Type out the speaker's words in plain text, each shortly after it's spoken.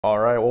All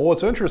right, well,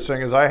 what's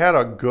interesting is I had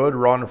a good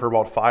run for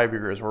about 5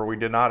 years where we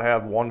did not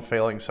have one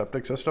failing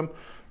septic system,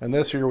 and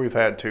this year we've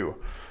had two.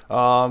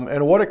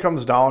 And what it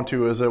comes down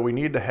to is that we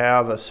need to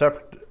have a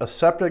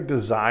septic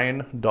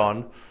design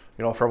done,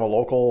 from a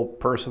local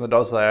person that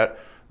does that.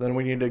 Then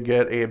we need to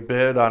get a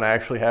bid on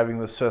actually having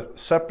the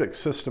septic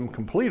system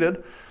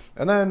completed.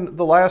 And then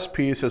the last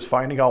piece is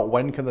finding out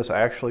when can this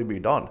actually be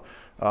done.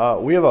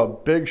 We have a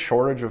big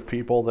shortage of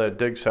people that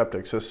dig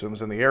septic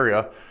systems in the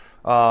area.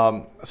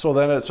 So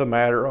then it's a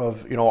matter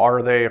of,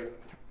 are they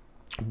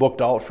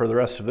booked out for the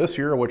rest of this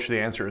year, which the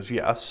answer is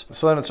yes.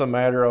 So then it's a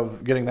matter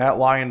of getting that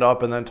lined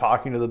up and then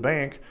talking to the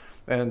bank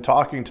and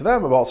talking to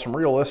them about some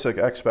realistic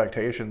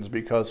expectations,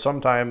 because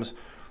sometimes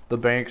the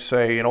banks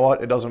say, you know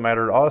what, it doesn't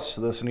matter to us,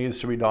 this needs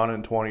to be done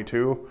in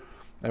 22.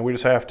 And we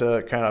just have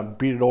to kind of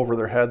beat it over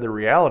their head, the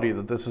reality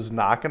that this is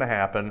not going to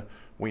happen.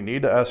 We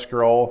need to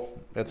escrow.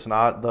 It's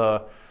not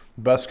the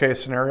best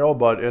case scenario,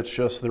 but it's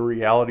just the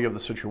reality of the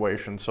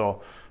situation.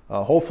 So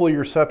hopefully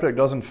your septic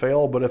doesn't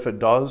fail, but if it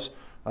does,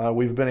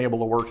 we've been able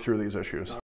to work through these issues.